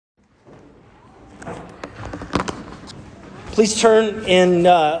Please turn in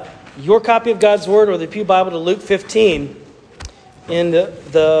your copy of God's Word or the Pew Bible to Luke 15. In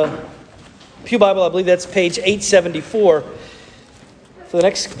the Pew Bible, I believe that's page 874. For the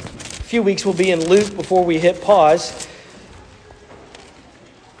next few weeks, we'll be in Luke before we hit pause.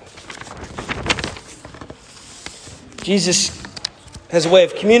 Jesus has a way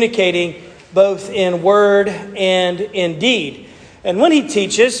of communicating both in word and in deed. And when he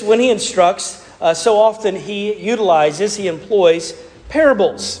teaches, when he instructs, so often he employs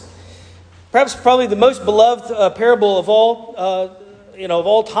parables. Perhaps probably the most beloved parable of all, of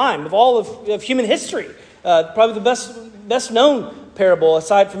all time, of all of human history. Probably the best known parable,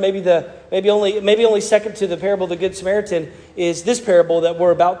 aside from maybe only second to the parable of the Good Samaritan, is this parable that we're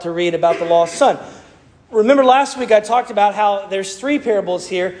about to read about the lost son. Remember last week I talked about how there's three parables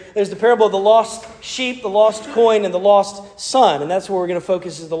here. There's the parable of the lost sheep, the lost coin, and the lost son. And that's where we're going to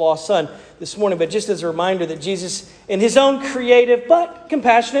focus, is the lost son this morning. But just as a reminder that Jesus, in his own creative but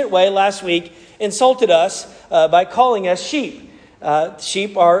compassionate way last week, insulted us by calling us sheep.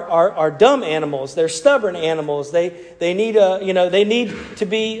 Sheep are dumb animals. They're stubborn animals. They need to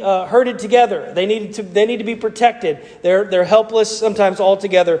be herded together. They need to be protected. They're helpless, sometimes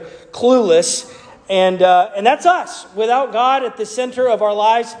altogether clueless. And that's us. Without God at the center of our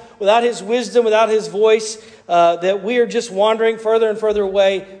lives, without his wisdom, without his voice, that we are just wandering further and further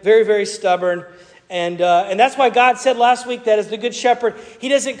away, very, very stubborn. And that's why God said last week that as the Good Shepherd, he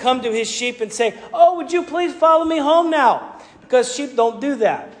doesn't come to his sheep and say, "Oh, would you please follow me home now?" Because sheep don't do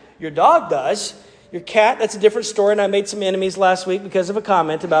that. Your dog does. Your cat, that's a different story. And I made some enemies last week because of a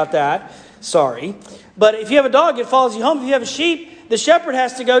comment about that. Sorry. But if you have a dog, it follows you home. If you have a sheep, the shepherd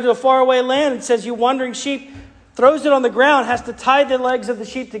has to go to a faraway land and says, "You wandering sheep," throws it on the ground, has to tie the legs of the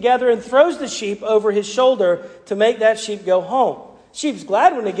sheep together and throws the sheep over his shoulder to make that sheep go home. Sheep's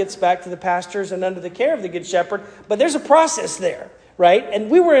glad when it gets back to the pastures and under the care of the Good Shepherd, but there's a process there, right? And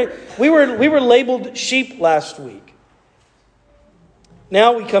we were labeled sheep last week.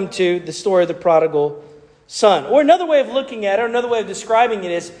 Now we come to the story of the prodigal son. Or another way of looking at it, or another way of describing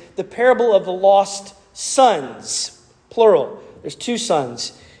it, is the parable of the lost sons, plural. There's two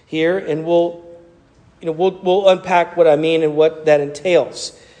sons here, and we'll unpack what I mean and what that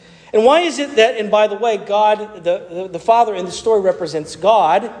entails. And why is it that, and by the way, God, the father in the story represents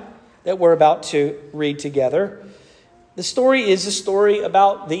God, that we're about to read together. The story is a story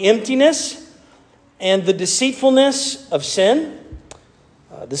about the emptiness and the deceitfulness of sin.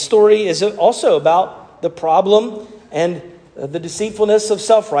 The story is also about the problem and the deceitfulness of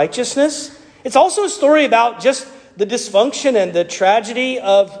self-righteousness. It's also a story about just the dysfunction and the tragedy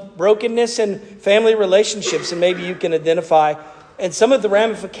of brokenness in family relationships. And maybe you can identify and some of the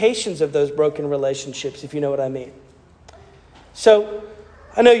ramifications of those broken relationships, if you know what I mean. So,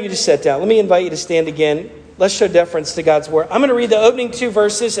 I know you just sat down. Let me invite you to stand again. Let's show deference to God's Word. I'm going to read the opening two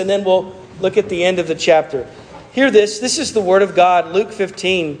verses, and then we'll look at the end of the chapter. Hear this. This is the Word of God, Luke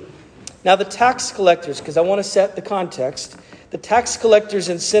 15. Now the tax collectors, because I want to set the context, the tax collectors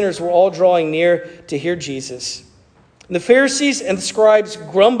and sinners were all drawing near to hear Jesus. And the Pharisees and the scribes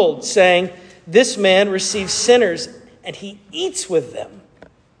grumbled, saying, "This man receives sinners, and he eats with them."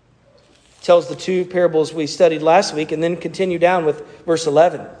 Tells the two parables we studied last week, and then continue down with verse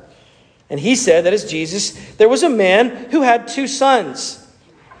 11. And he said, that is Jesus, "There was a man who had two sons.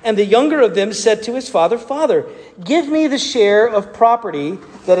 And the younger of them said to his father, 'Father, give me the share of property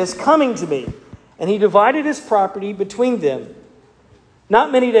that is coming to me.' And he divided his property between them. Not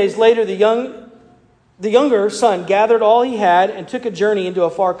many days later, the younger son gathered all he had and took a journey into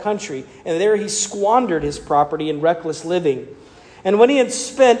a far country. And there he squandered his property in reckless living. And when he had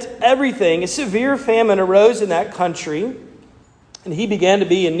spent everything, a severe famine arose in that country, and he began to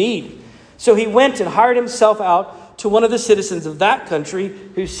be in need. So he went and hired himself out to one of the citizens of that country,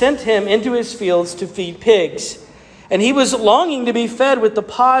 who sent him into his fields to feed pigs. And he was longing to be fed with the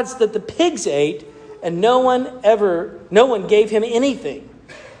pods that the pigs ate, and no one gave him anything.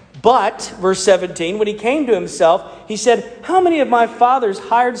 But, verse 17, when he came to himself, he said, 'How many of my father's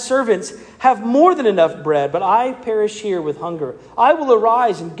hired servants have more than enough bread, but I perish here with hunger? I will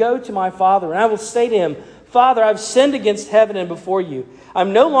arise and go to my father, and I will say to him, Father, I've sinned against heaven and before you.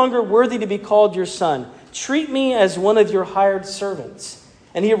 I'm no longer worthy to be called your son. Treat me as one of your hired servants.'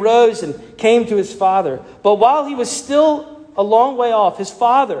 And he arose and came to his father. But while he was still a long way off, his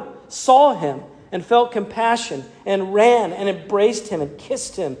father saw him and felt compassion and ran and embraced him and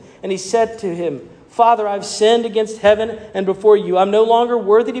kissed him. And he said to him, 'Father, I've sinned against heaven and before you. I'm no longer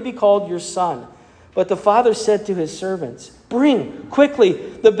worthy to be called your son.' But the father said to his servants, 'Bring quickly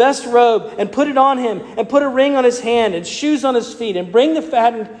the best robe and put it on him, and put a ring on his hand and shoes on his feet, and bring the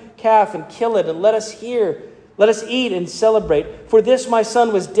fattened calf and kill it, and let us hear Let us eat and celebrate. For this my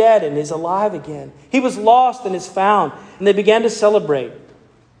son was dead and is alive again. He was lost and is found. And they began to celebrate.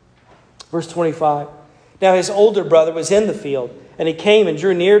 Verse 25. Now his older brother was in the field, and he came and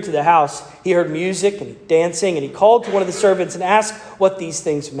drew near to the house. He heard music and dancing, and he called to one of the servants and asked what these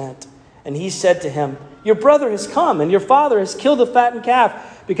things meant. And he said to him, your brother has come, and your father has killed the fattened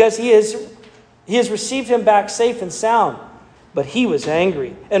calf, because he has received him back safe and sound. But he was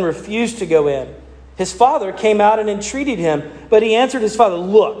angry and refused to go in. His father came out and entreated him, but he answered his father,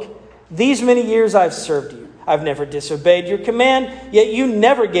 look, these many years I've served you. I've never disobeyed your command, yet you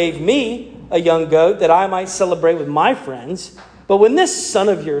never gave me a young goat that I might celebrate with my friends. But when this son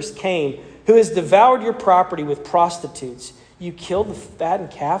of yours came, who has devoured your property with prostitutes, you killed the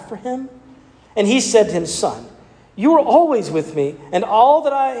fattened calf for him? And he said to him, son, you are always with me, and all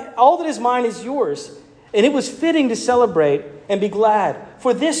that is mine is yours. And it was fitting to celebrate and be glad.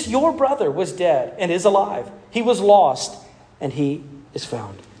 For this your brother was dead and is alive. He was lost, and he is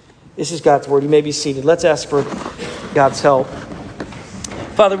found. This is God's word. You may be seated. Let's ask for God's help.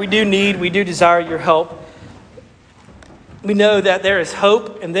 Father, we do desire your help. We know that there is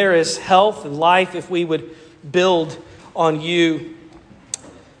hope and there is health and life if we would build on you,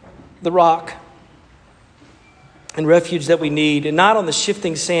 the rock and refuge that we need, and not on the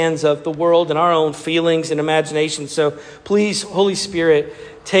shifting sands of the world and our own feelings and imagination. So please, Holy Spirit,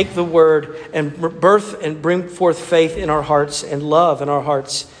 take the word and birth and bring forth faith in our hearts and love in our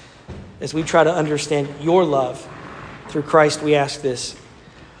hearts as we try to understand your love. Through Christ we ask this.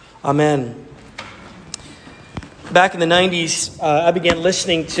 Amen. Back in the 90s, I began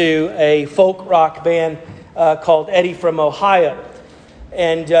listening to a folk rock band called Eddie from Ohio.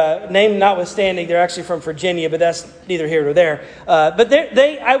 And name notwithstanding, they're actually from Virginia, but that's neither here nor there. But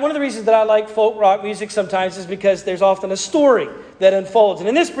one of the reasons that I like folk rock music sometimes is because there's often a story that unfolds. And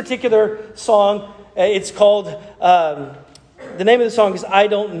in this particular song, it's called, the name of the song is I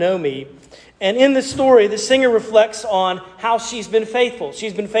Don't Know Me. And in the story, the singer reflects on how she's been faithful.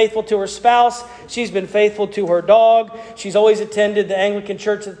 She's been faithful to her spouse. She's been faithful to her dog. She's always attended the Anglican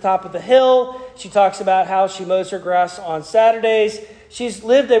church at the top of the hill. She talks about how she mows her grass on Saturdays. She's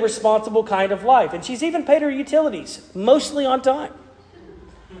lived a responsible kind of life. And she's even paid her utilities, mostly on time.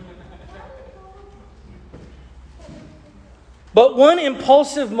 But one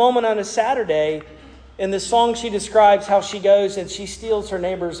impulsive moment on a Saturday, in the song she describes how she goes and she steals her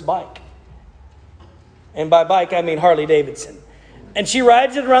neighbor's bike. And by bike, I mean Harley Davidson. And she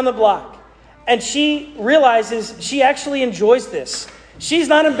rides it around the block. And she realizes she actually enjoys this. She's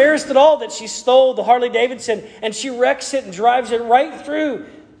not embarrassed at all that she stole the Harley Davidson. And she wrecks it and drives it right through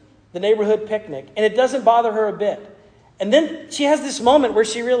the neighborhood picnic. And it doesn't bother her a bit. And then she has this moment where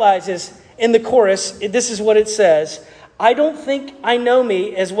she realizes in the chorus, this is what it says, I don't think I know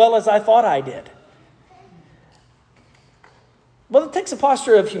me as well as I thought I did. Well, it takes a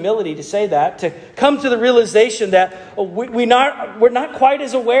posture of humility to say that, to come to the realization that we're not quite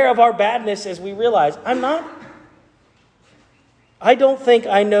as aware of our badness as we realize. I don't think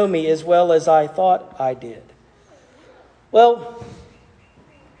I know me as well as I thought I did. Well,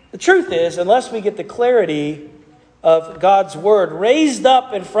 the truth is, unless we get the clarity of God's word raised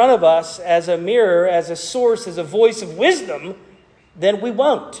up in front of us as a mirror, as a source, as a voice of wisdom, then we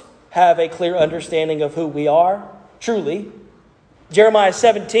won't have a clear understanding of who we are, truly. Jeremiah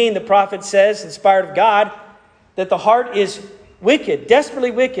 17, the prophet says, inspired of God, that the heart is wicked,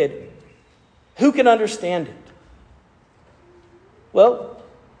 desperately wicked. Who can understand it? Well,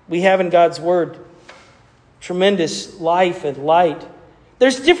 we have in God's word tremendous life and light.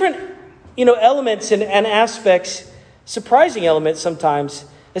 There's different, elements and aspects, surprising elements sometimes,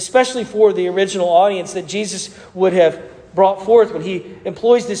 especially for the original audience that Jesus would have brought forth when he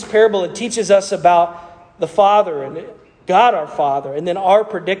employs this parable and teaches us about the Father and God our Father, and then our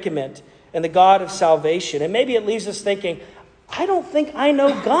predicament and the God of salvation. And maybe it leaves us thinking, I don't think I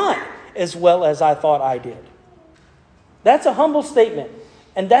know God as well as I thought I did. That's a humble statement.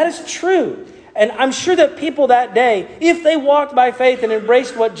 And that is true. And I'm sure that people that day, if they walked by faith and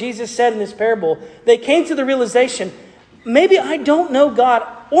embraced what Jesus said in this parable, they came to the realization, maybe I don't know God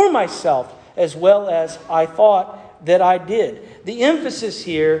or myself as well as I thought that I did. The emphasis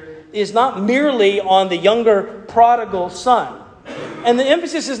here is not merely on the younger prodigal son. And the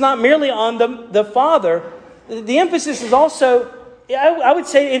emphasis is not merely on the father. The emphasis is also, I would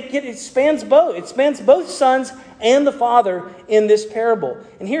say it spans both. It spans both sons and the father in this parable.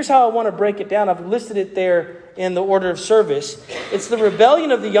 And here's how I want to break it down. I've listed it there in the order of service. It's the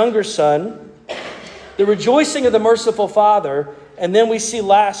rebellion of the younger son, the rejoicing of the merciful father, and then we see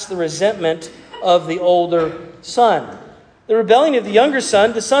last the resentment of the older son. The rebellion of the younger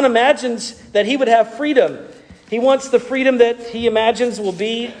son, the son imagines that he would have freedom. He wants the freedom that he imagines will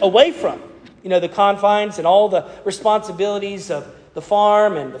be away from, the confines and all the responsibilities of the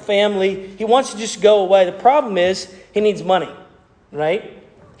farm and the family. He wants to just go away. The problem is he needs money, right?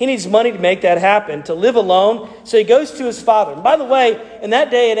 He needs money to make that happen, to live alone. So he goes to his father. And by the way, in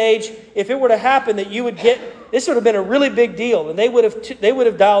that day and age, if it were to happen that you would get, this would have been a really big deal. And they would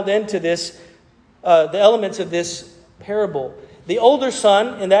have dialed into this, the elements of this parable. The older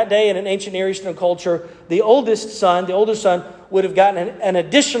son, in that day in an ancient Near Eastern culture, the older son would have gotten an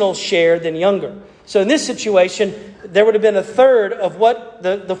additional share than younger. So in this situation, there would have been a third of what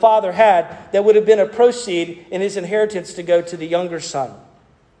the father had that would have been a proceed in his inheritance to go to the younger son.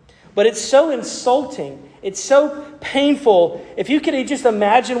 But it's so insulting. It's so painful. If you could just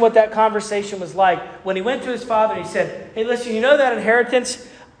imagine what that conversation was like when he went to his father and he said, hey, listen, you know that inheritance?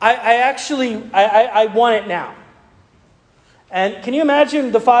 I want it now. And can you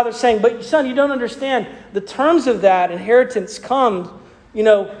imagine the father saying, but son, you don't understand. The terms of that inheritance come,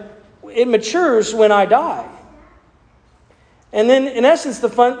 it matures when I die. And then in essence,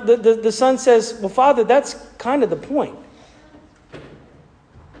 the son says, well, Father, that's kind of the point.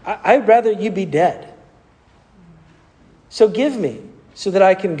 I'd rather you be dead. So give me so that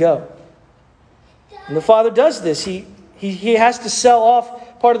I can go. And the father does this. He has to sell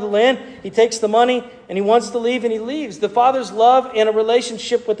off part of the land. He takes the money and he wants to leave and he leaves. The father's love and a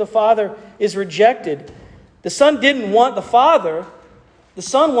relationship with the father is rejected. The son didn't want the father. The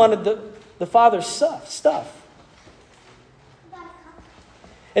son wanted the father's stuff.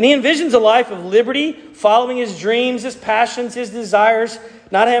 And he envisions a life of liberty, following his dreams, his passions, his desires,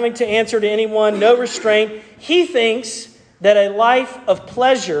 not having to answer to anyone, no restraint. He thinks that a life of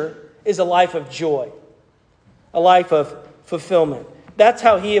pleasure is a life of joy, a life of fulfillment. That's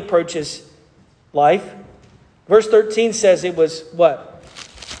how he approaches life. Verse 13 says it was what?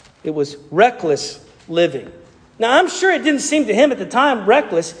 It was reckless living. Now, I'm sure it didn't seem to him at the time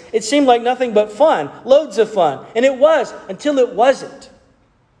reckless. It seemed like nothing but fun, loads of fun. And it was until it wasn't.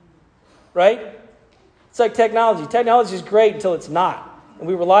 Right? It's like technology. Technology is great until it's not. And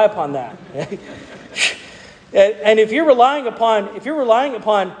we rely upon that. And if you're relying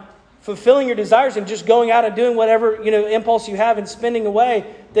upon fulfilling your desires and just going out and doing whatever, impulse you have and spending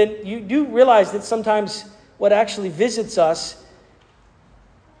away, then you do realize that sometimes what actually visits us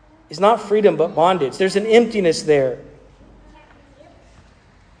is not freedom but bondage. There's an emptiness there.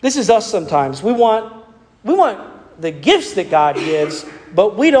 This is us sometimes. We want the gifts that God gives,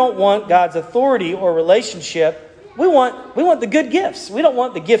 but we don't want God's authority or relationship. We want the good gifts. We don't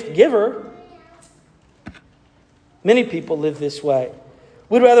want the gift giver. Many people live this way.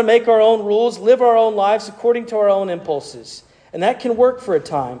 We'd rather make our own rules, live our own lives according to our own impulses. And that can work for a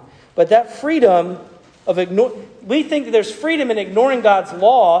time. But that freedom of we think that there's freedom in ignoring God's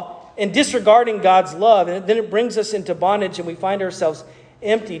law and disregarding God's love. And then it brings us into bondage and we find ourselves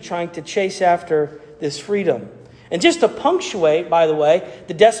empty trying to chase after this freedom. And just to punctuate, by the way,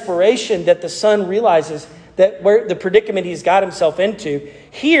 the desperation that the son realizes that where the predicament he's got himself into,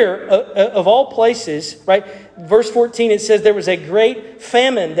 here, of all places, right? Verse 14, it says there was a great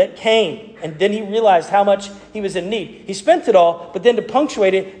famine that came. And then he realized how much he was in need. He spent it all, but then to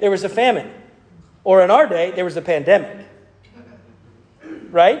punctuate it, there was a famine. Or in our day, there was a pandemic.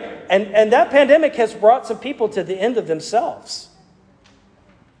 Right? And that pandemic has brought some people to the end of themselves.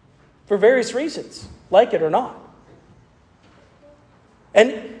 For various reasons, like it or not.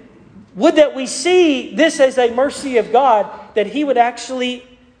 And would that we see this as a mercy of God, that he would actually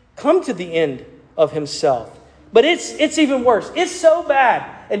come to the end of himself. But it's even worse. It's so bad.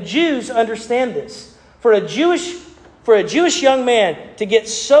 And Jews understand this. For a Jewish young man to get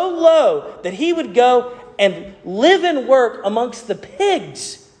so low that he would go and live and work amongst the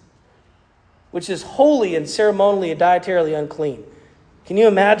pigs, which is holy and ceremonially and dietarily unclean. Can you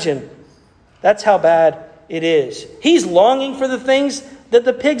imagine? That's how bad it is. He's longing for the things that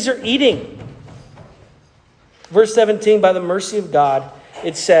the pigs are eating. Verse 17, by the mercy of God,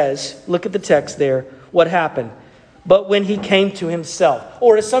 it says, look at the text there, what happened? But when he came to himself.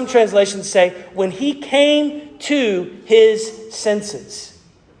 Or as some translations say, when he came to his senses.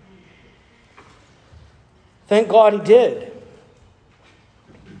 Thank God he did.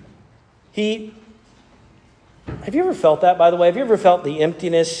 Have you ever felt that, by the way? Have you ever felt the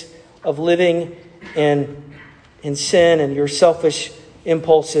emptiness of living in sin and your selfish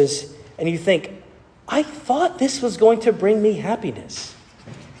impulses, and you think, I thought this was going to bring me happiness.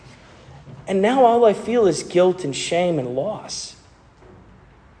 And now all I feel is guilt and shame and loss.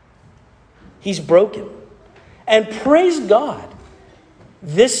 He's broken. And praise God,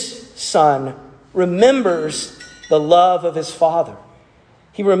 this son remembers the love of his father.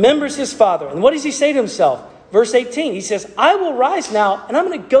 He remembers his father. And what does he say to himself? Verse 18, he says, I will rise now and I'm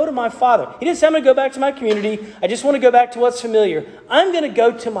going to go to my Father. He didn't say I'm going to go back to my community. I just want to go back to what's familiar. I'm going to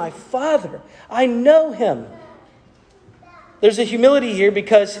go to my Father. I know him. There's a humility here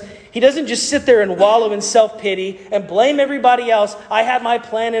because he doesn't just sit there and wallow in self-pity and blame everybody else. I had my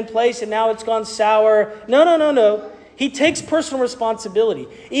plan in place and now it's gone sour. No. He takes personal responsibility.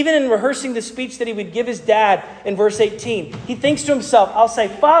 Even in rehearsing the speech that he would give his dad in verse 18, he thinks to himself, I'll say,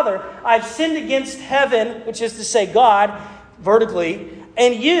 Father, I've sinned against heaven, which is to say God, vertically,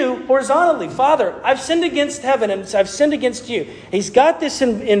 and you horizontally. Father, I've sinned against heaven and I've sinned against you. He's got this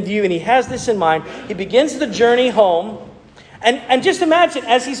in view and he has this in mind. He begins the journey home. And just imagine,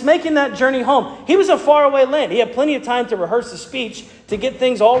 as he's making that journey home, he was a faraway land. He had plenty of time to rehearse the speech, to get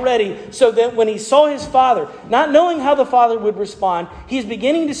things all ready, so that when he saw his father, not knowing how the father would respond, he's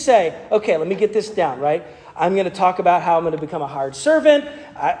beginning to say, okay, let me get this down, right? I'm going to talk about how I'm going to become a hired servant.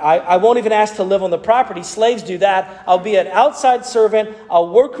 I won't even ask to live on the property. Slaves do that. I'll be an outside servant. I'll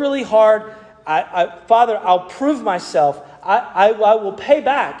work really hard. Father, I'll prove myself. I will pay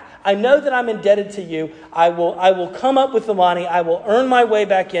back. I know that I'm indebted to you. I will come up with the money. I will earn my way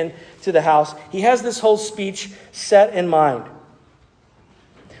back into the house. He has this whole speech set in mind.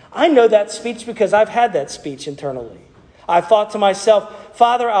 I know that speech because I've had that speech internally. I thought to myself,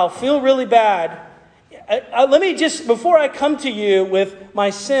 Father, I'll feel really bad. Let me just, before I come to you with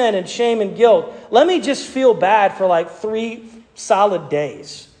my sin and shame and guilt, let me just feel bad for like 3 solid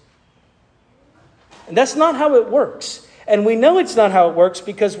days. And that's not how it works. And we know it's not how it works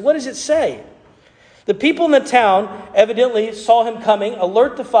because what does it say? The people in the town evidently saw him coming,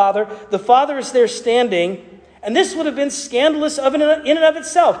 alert the father. The father is there standing. And this would have been scandalous in and of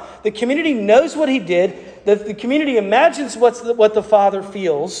itself. The community knows what he did. The community imagines what the father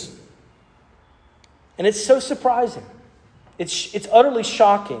feels. And it's so surprising. It's utterly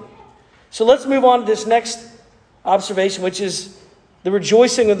shocking. So let's move on to this next observation, which is the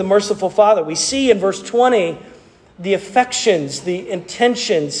rejoicing of the merciful Father. We see in verse 20 the affections, the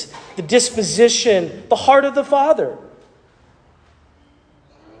intentions, the disposition, the heart of the Father.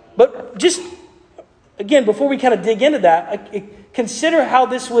 But just, again, before we kind of dig into that, consider how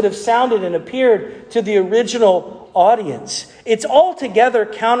this would have sounded and appeared to the original audience. It's altogether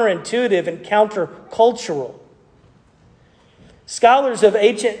counterintuitive and countercultural. Scholars of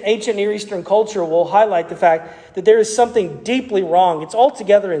ancient Near Eastern culture will highlight the fact that there is something deeply wrong. It's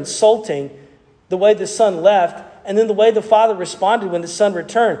altogether insulting the way the son left and then the way the father responded when the son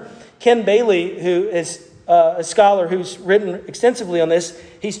returned. Ken Bailey, who is a scholar who's written extensively on this,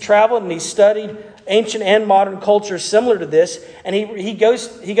 he's traveled and he's studied ancient and modern cultures similar to this, and he goes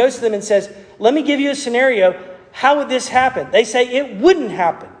to them and says, let me give you a scenario. How would this happen? They say it wouldn't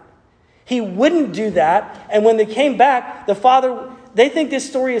happen. He wouldn't do that. And when they came back, the father, they think this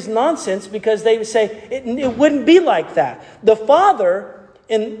story is nonsense because they would say it wouldn't be like that. The father,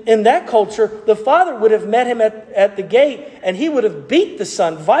 in that culture, the father would have met him at the gate and he would have beat the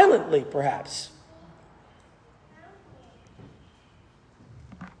son violently, perhaps.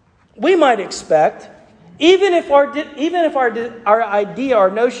 We might expect, even if our idea,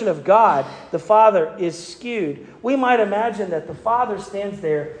 our notion of God, the Father, is skewed, we might imagine that the Father stands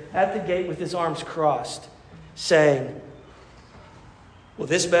there at the gate with his arms crossed, saying, well,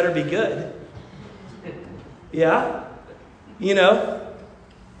 this better be good. Yeah? You know,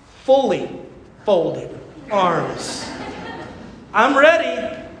 fully folded arms. I'm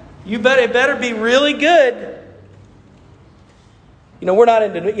ready. It better be really good. We're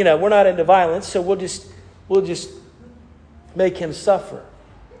not into violence, so we'll just make him suffer.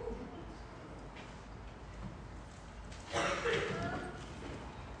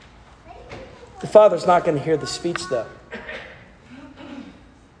 The father's not going to hear the speech, though.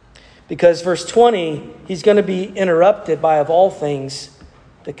 Because verse 20, he's going to be interrupted by, of all things,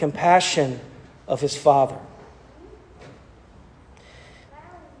 the compassion of his father.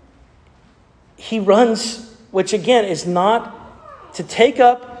 He runs, which again is not to take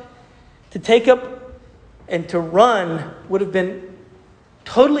up and to run would have been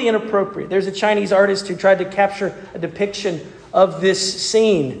totally inappropriate. There's a Chinese artist who tried to capture a depiction of this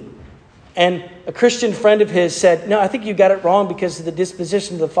scene. And a Christian friend of his said, no, I think you got it wrong because of the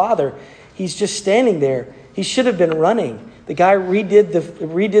disposition of the father. He's just standing there. He should have been running. The guy redid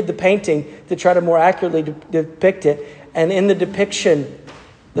the painting to try to more accurately depict it. And in the depiction,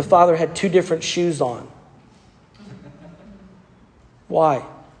 the father had 2 different shoes on. Why?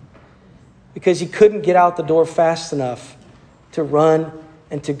 Because he couldn't get out the door fast enough to run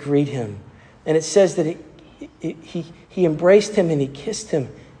and to greet him. And it says that he embraced him and he kissed him.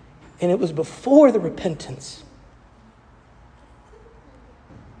 And it was before the repentance.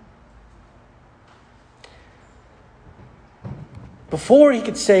 before he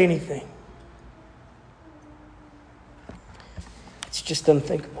could say anything. It's just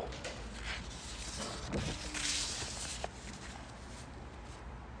unthinkable.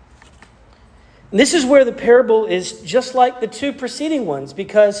 And this is where the parable is just like the two preceding ones,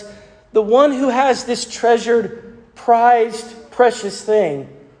 because the one who has this treasured, prized, precious thing,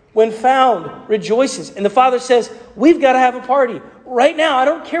 when found, rejoices. And the father says, we've got to have a party right now. I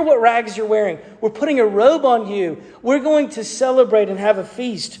don't care what rags you're wearing. We're putting a robe on you. We're going to celebrate and have a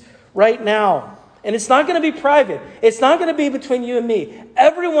feast right now. And it's not going to be private. It's not going to be between you and me.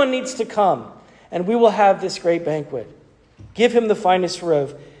 Everyone needs to come, and we will have this great banquet. Give him the finest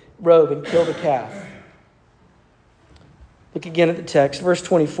robe and kill the calf. Look again at the text, verse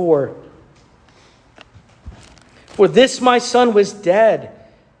 24. For this my son was dead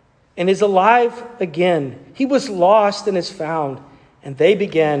and is alive again. He was lost and is found. And they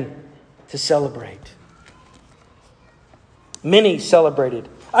began to celebrate. Many celebrated.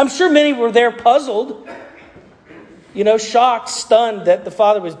 I'm sure many were there puzzled, shocked, stunned that the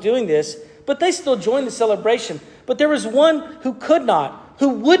father was doing this, but they still joined the celebration. But there was one who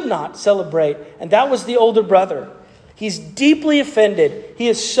would not celebrate, and that was the older brother. He's deeply offended. He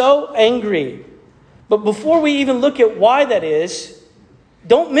is so angry. But before we even look at why that is,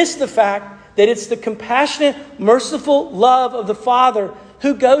 don't miss the fact that it's the compassionate, merciful love of the father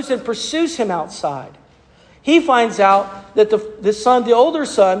who goes and pursues him outside. He finds out that the elder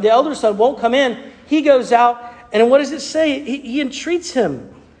son won't come in. He goes out, and what does it say? He entreats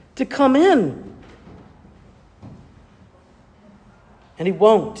him to come in. And he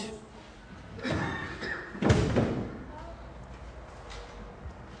won't.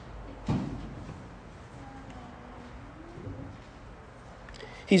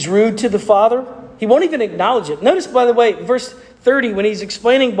 He's rude to the father. He won't even acknowledge it. Notice, by the way, verse 30, when he's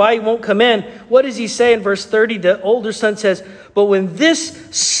explaining why he won't come in, what does he say in verse 30? The older son says, but when this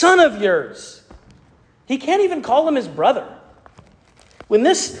son of yours, he can't even call him his brother. When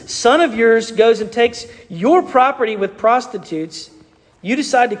this son of yours goes and takes your property with prostitutes, you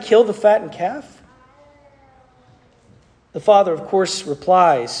decide to kill the fattened calf? The father, of course,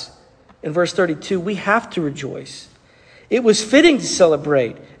 replies in verse 32, we have to rejoice. It was fitting to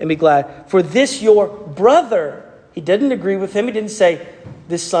celebrate and be glad. For this your brother, he didn't agree with him. He didn't say,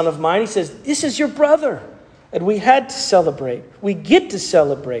 this son of mine. He says, this is your brother. And we had to celebrate. We get to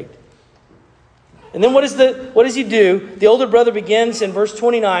celebrate. And then what does he do? The older brother begins in verse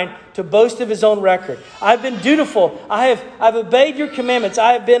 29 to boast of his own record. I've been dutiful. I've obeyed your commandments.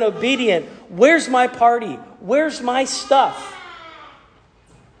 I have been obedient. Where's my party? Where's my stuff?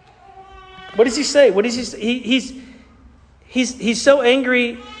 What does he say? What does he say? He's so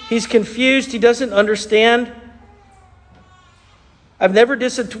angry. He's confused. He doesn't understand.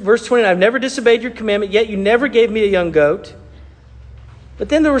 Verse 29, I've never disobeyed your commandment, yet you never gave me a young goat. But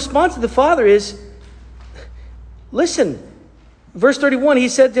then the response of the father is, listen, verse 31, he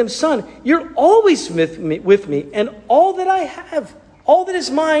said to him, son, you're always with me, and all that I have, all that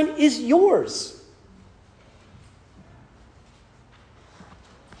is mine is yours.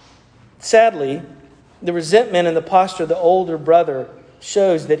 Sadly, the resentment and the posture of the older brother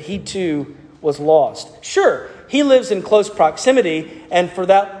shows that he too was lost. Sure, he lives in close proximity, and for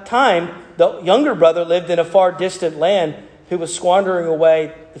that time, the younger brother lived in a far distant land who was squandering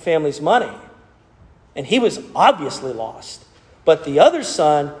away the family's money. And he was obviously lost. But the other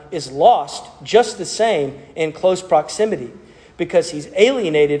son is lost just the same in close proximity because he's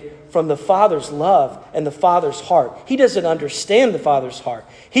alienated from the father's love and the father's heart. He doesn't understand the father's heart.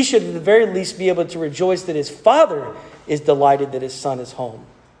 He should at the very least be able to rejoice that his father is delighted that his son is home.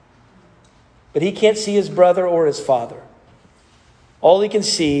 But he can't see his brother or his father. All he can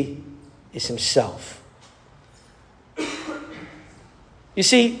see is himself. You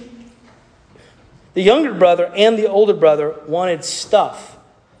see, the younger brother and the older brother wanted stuff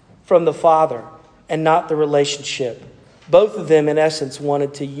from the father and not the relationship. Both of them, in essence,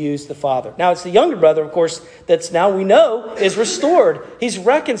 wanted to use the father. Now, it's the younger brother, of course, that's now we know is restored. He's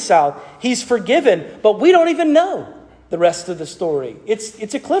reconciled. He's forgiven. But we don't even know the rest of the story. It's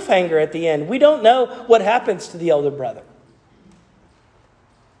a cliffhanger at the end. We don't know what happens to the elder brother.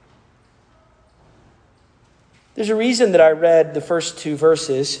 There's a reason that I read the first two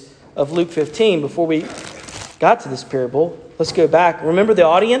verses of Luke 15 before we got to this parable. Let's go back. Remember the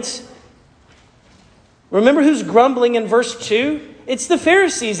audience? Remember who's grumbling in verse 2? It's the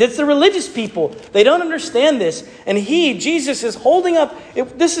Pharisees. It's the religious people. They don't understand this. And Jesus, is holding up.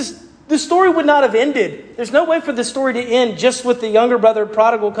 The story would not have ended. There's no way for the story to end just with the younger brother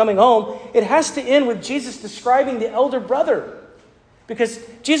prodigal coming home. It has to end with Jesus describing the elder brother. Because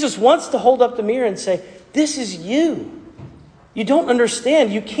Jesus wants to hold up the mirror and say, this is you. You don't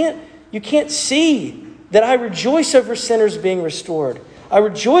understand. You can't see that I rejoice over sinners being restored. I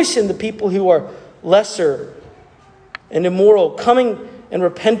rejoice in the people who are lesser and immoral coming and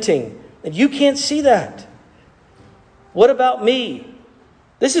repenting. And you can't see that. What about me?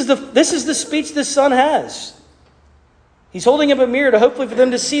 This is the speech the Son has. He's holding up a mirror to hopefully for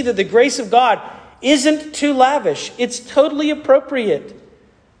them to see that the grace of God isn't too lavish. It's totally appropriate.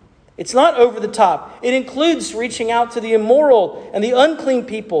 It's not over the top. It includes reaching out to the immoral and the unclean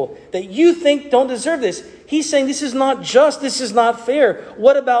people that you think don't deserve this. He's saying this is not just, this is not fair.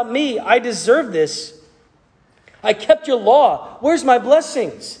 What about me? I deserve this. I kept your law. Where's my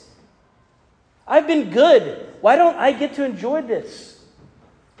blessings? I've been good. Why don't I get to enjoy this?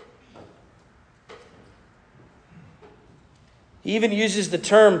 He even uses the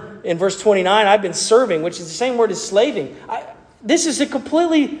term in verse 29, I've been serving, which is the same word as slaving. This is a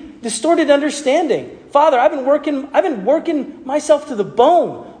completely distorted understanding. Father, I've been working myself to the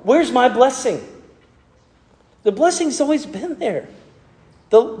bone. Where's my blessing? The blessing's always been there.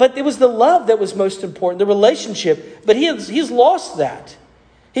 But it was the love that was most important, the relationship. But he's lost that.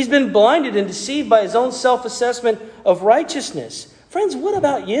 He's been blinded and deceived by his own self-assessment of righteousness. Friends, what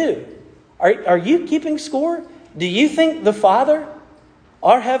about you? Are you keeping score? Do you think the Father,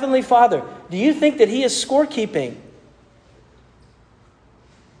 our Heavenly Father, do you think that He is scorekeeping?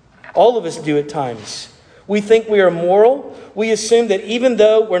 All of us do at times. We think we are moral. We assume that even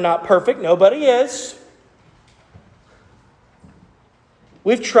though we're not perfect, nobody is.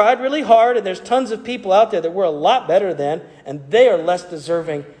 We've tried really hard, and there's tons of people out there that we're a lot better than, and they are less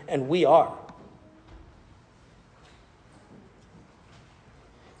deserving, and we are.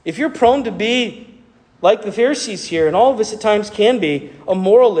 If you're prone to be like the Pharisees here, and all of us at times can be, a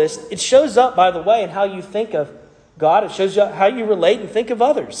moralist, it shows up, by the way, in how you think of God. It shows up how you relate and think of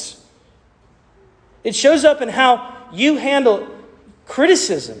others. It shows up in how you handle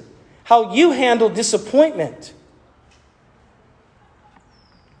criticism, how you handle disappointment.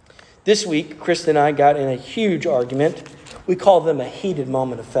 This week, Krista and I got in a huge argument. We call them a heated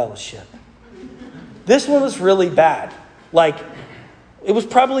moment of fellowship. This one was really bad. It was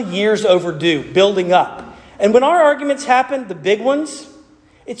probably years overdue, building up. And when our arguments happen, the big ones,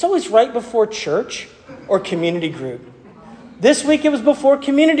 it's always right before church or community group. This week it was before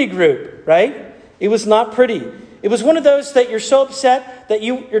community group, right? It was not pretty. It was one of those that you're so upset that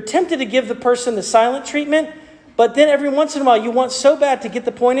you're tempted to give the person the silent treatment, but then every once in a while you want so bad to get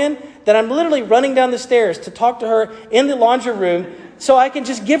the point in that I'm literally running down the stairs to talk to her in the laundry room so I can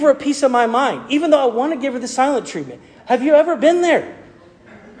just give her a piece of my mind, even though I want to give her the silent treatment. Have you ever been there?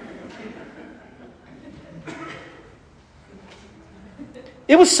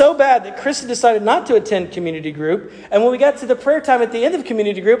 It was so bad that Krista decided not to attend community group. And when we got to the prayer time at the end of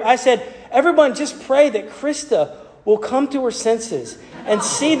community group, I said, everyone just pray that Krista will come to her senses and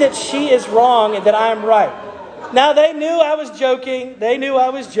see that she is wrong and that I am right. Now, they knew I was joking.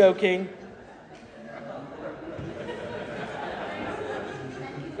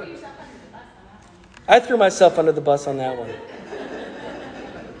 I threw myself under the bus on that one.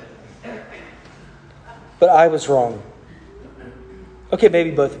 But I was wrong. Okay,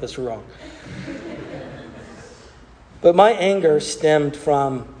 maybe both of us were wrong. But my anger stemmed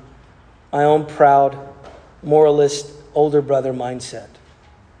from my own proud, moralist, older brother mindset.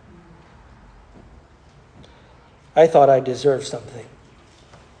 I thought I deserved something.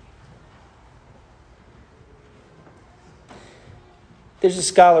 There's a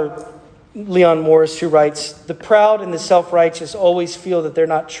scholar, Leon Morris, who writes, the proud and the self-righteous always feel that they're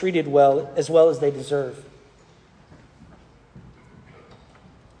not treated well as they deserve.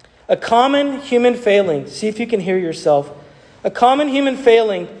 A common human failing, see if you can hear yourself. A common human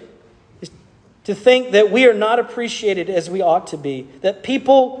failing is to think that we are not appreciated as we ought to be, that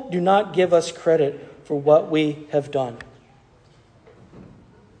people do not give us credit for what we have done.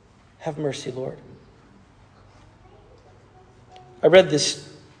 Have mercy, Lord. I read this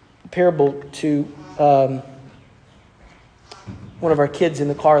parable to one of our kids in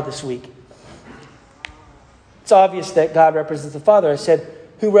the car this week. It's obvious that God represents the Father. I said,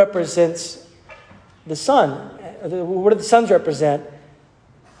 who represents the Son? What do the sons represent?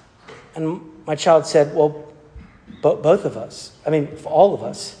 And my child said, well, both of us. All of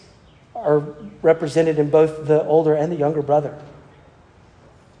us are represented in both the older and the younger brother.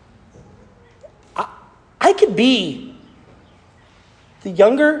 I could be the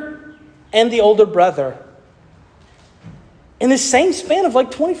younger and the older brother in the same span of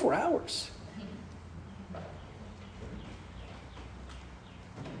 24 hours.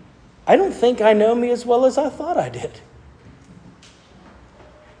 I don't think I know me as well as I thought I did.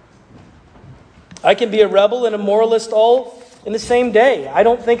 I can be a rebel and a moralist all in the same day. I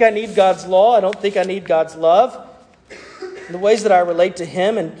don't think I need God's law. I don't think I need God's love. In the ways that I relate to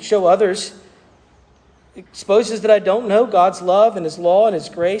Him and show others exposes that I don't know God's love and His law and His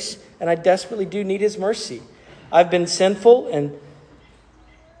grace, and I desperately do need His mercy. I've been sinful and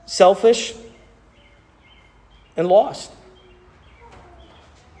selfish and lost.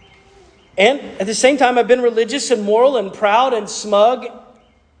 And at the same time, I've been religious and moral and proud and smug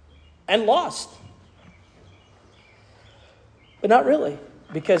and lost. But not really,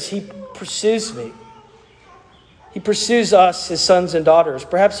 because He pursues me. He pursues us, His sons and daughters.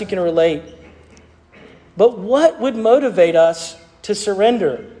 Perhaps you can relate. But what would motivate us to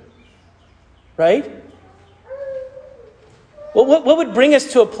surrender? Right? What would bring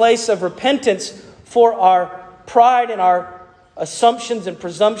us to a place of repentance for our pride and our assumptions and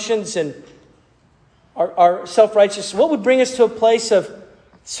presumptions and our self-righteousness? What would bring us to a place of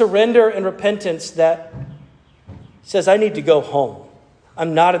surrender and repentance that says, I need to go home.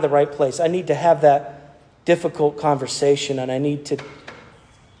 I'm not in the right place. I need to have that difficult conversation, and I need to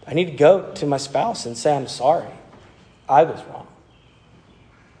go to my spouse and say, I'm sorry. I was wrong.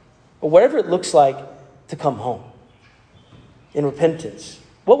 Or whatever it looks like to come home in repentance.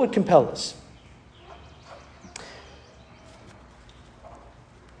 What would compel us?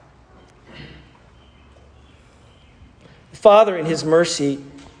 Father, in His mercy,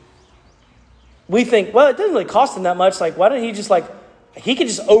 we think, well, it doesn't really cost Him that much. Like, why don't He just He could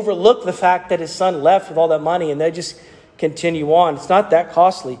just overlook the fact that His son left with all that money and they just continue on. It's not that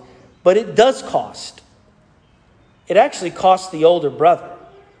costly, but it does cost. It actually costs the older brother,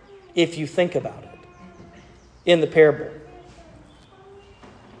 if you think about it, in the parable.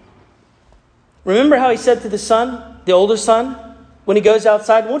 Remember how He said to the son, the older son, when he goes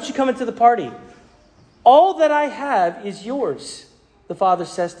outside, won't you come into the party? All that I have is yours, the father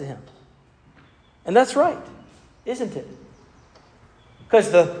says to him. And that's right, isn't it?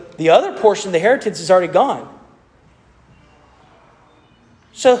 Because the other portion of the inheritance is already gone.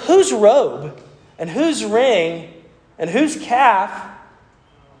 So whose robe and whose ring and whose calf?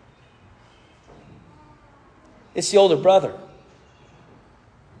 It's the older brother.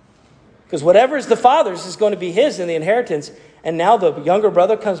 Because whatever is the father's is going to be his in the inheritance. And now the younger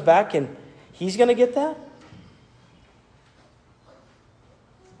brother comes back and he's going to get that?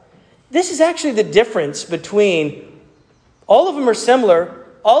 This is actually the difference between, all of them are similar,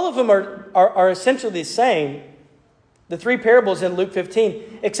 all of them are essentially the same, the three parables in Luke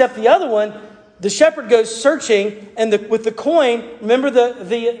 15, except the other one, the shepherd goes searching, and with the coin, remember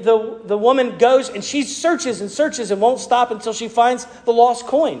the woman goes and she searches and won't stop until she finds the lost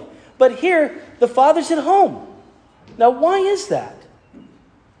coin. But here, the father's at home. Now, why is that?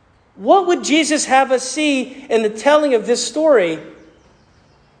 What would Jesus have us see in the telling of this story?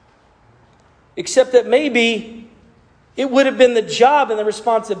 Except that maybe it would have been the job and the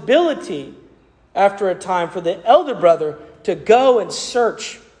responsibility after a time for the elder brother to go and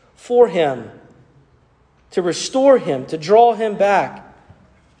search for him, to restore him, to draw him back.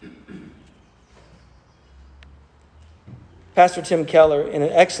 Pastor Tim Keller, in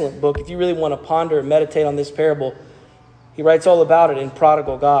an excellent book, if you really want to ponder and meditate on this parable, he writes all about it in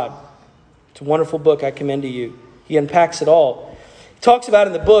Prodigal God. It's a wonderful book I commend to you. He unpacks it all. He talks about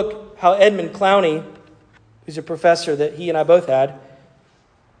in the book how Edmund Clowney, who's a professor that he and I both had,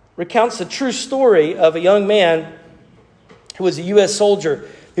 recounts the true story of a young man who was a U.S. soldier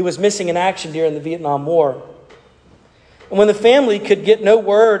who was missing in action during the Vietnam War. And when the family could get no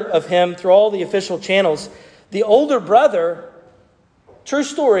word of him through all the official channels, the older brother, true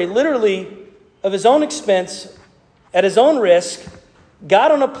story, literally of his own expense, at his own risk,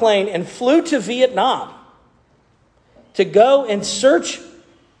 got on a plane and flew to Vietnam to go and search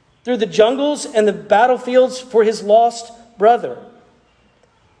through the jungles and the battlefields for his lost brother.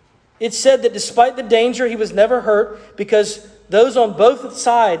 It's said that despite the danger, he was never hurt because those on both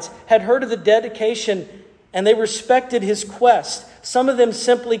sides had heard of the dedication and they respected his quest. Some of them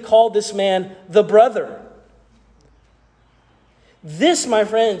simply called this man the brother. This, my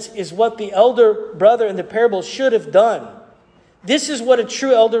friends, is what the elder brother in the parable should have done. This is what a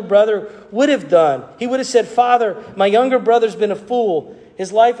true elder brother would have done. He would have said, Father, my younger brother's been a fool.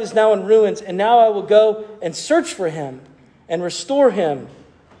 His life is now in ruins, and now I will go and search for him and restore him.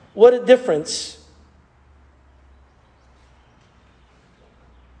 What a difference.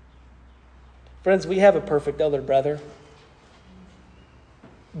 Friends, we have a perfect elder brother,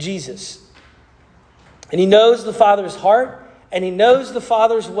 Jesus. And he knows the Father's heart. And he knows the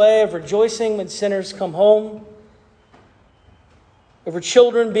Father's way of rejoicing when sinners come home, over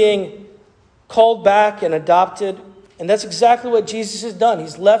children being called back and adopted. And that's exactly what Jesus has done.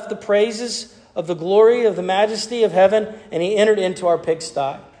 He's left the praises of the glory of the majesty of heaven, and he entered into our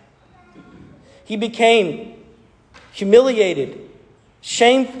pigsty. He became humiliated,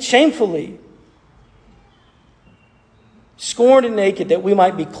 shamefully, scorned and naked, that we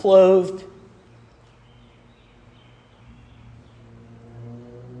might be clothed,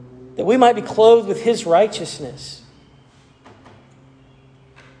 that we might be clothed with his righteousness.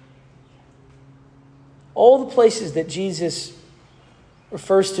 All the places that Jesus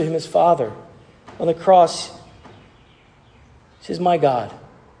refers to him as Father. On the cross, he says, my God.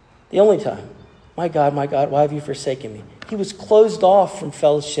 The only time. My God, why have you forsaken me? He was closed off from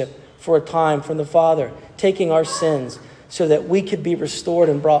fellowship for a time from the Father, taking our sins so that we could be restored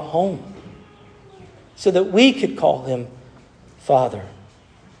and brought home. So that we could call him Father.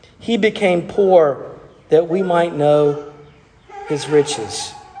 He became poor that we might know his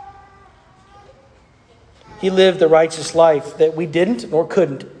riches. He lived the righteous life that we didn't nor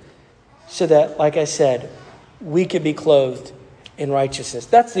couldn't, so that, like I said, we could be clothed in righteousness.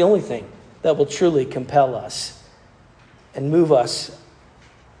 That's the only thing that will truly compel us and move us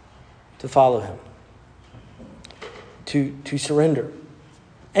to follow him, to surrender,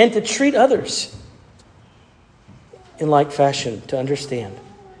 and to treat others in like fashion, to understand.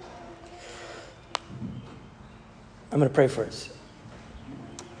 I'm going to pray for us.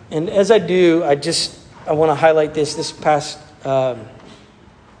 And as I do, I want to highlight this. This past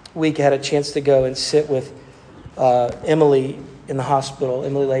week, I had a chance to go and sit with Emily in the hospital,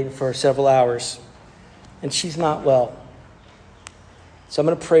 Emily Layton, for several hours. And she's not well. So I'm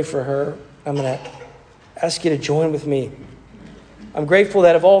going to pray for her. I'm going to ask you to join with me. I'm grateful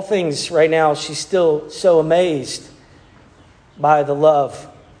that of all things right now, she's still so amazed by the love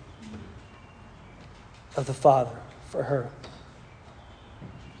of the Father for her.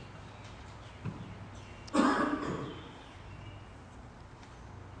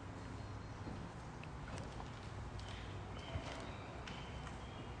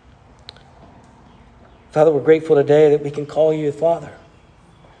 Father, we're grateful today that we can call you Father.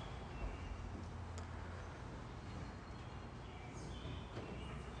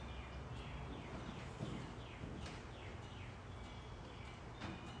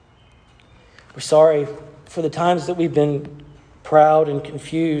 We're sorry for the times that we've been proud and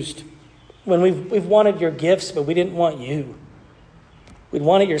confused, when we've wanted your gifts, but we didn't want you. We'd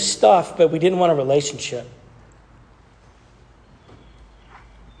wanted your stuff, but we didn't want a relationship.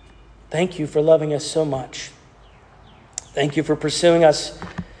 Thank you for loving us so much. Thank you for pursuing us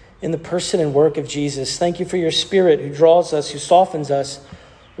in the person and work of Jesus. Thank you for your Spirit who draws us, who softens us.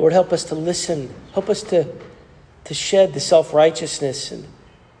 Lord, help us to listen. Help us to shed the self-righteousness and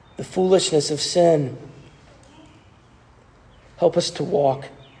the foolishness of sin. Help us to walk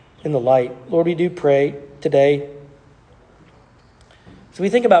in the light. Lord, we do pray today. So we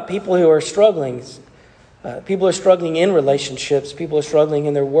think about people who are struggling. People are struggling in relationships. People are struggling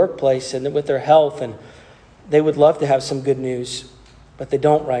in their workplace and with their health. And they would love to have some good news, but they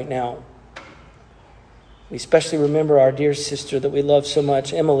don't right now. We especially remember our dear sister that we love so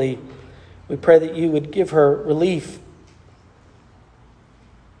much, Emily. We pray that you would give her relief.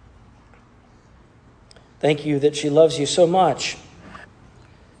 Thank you that she loves you so much.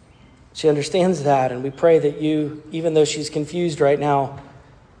 She understands that, and we pray that you, even though she's confused right now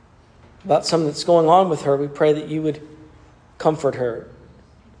about something that's going on with her, we pray that you would comfort her.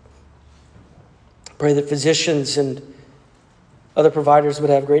 Pray that physicians and other providers would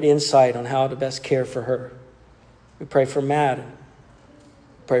have great insight on how to best care for her. We pray for Matt.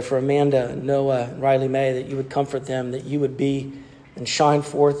 Pray for Amanda and Noah and Riley May, that you would comfort them, that you would be and shine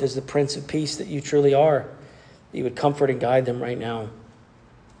forth as the Prince of Peace that you truly are. That you would comfort and guide them right now.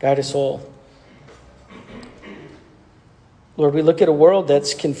 Guide us all. Lord, we look at a world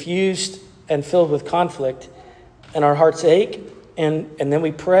that's confused and filled with conflict, and our hearts ache, and then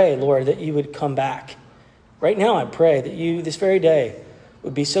we pray, Lord, that you would come back. Right now I pray that you, this very day,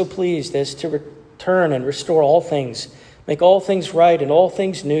 would be so pleased as to return and restore all things, make all things right and all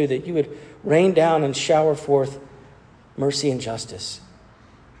things new, that you would rain down and shower forth mercy and justice.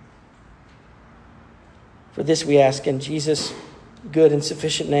 For this we ask in Jesus' good and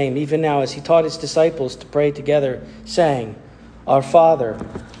sufficient name, even now as he taught his disciples to pray together, saying, Our Father,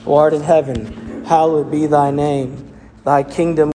 who art in heaven, hallowed be thy name. Thy kingdom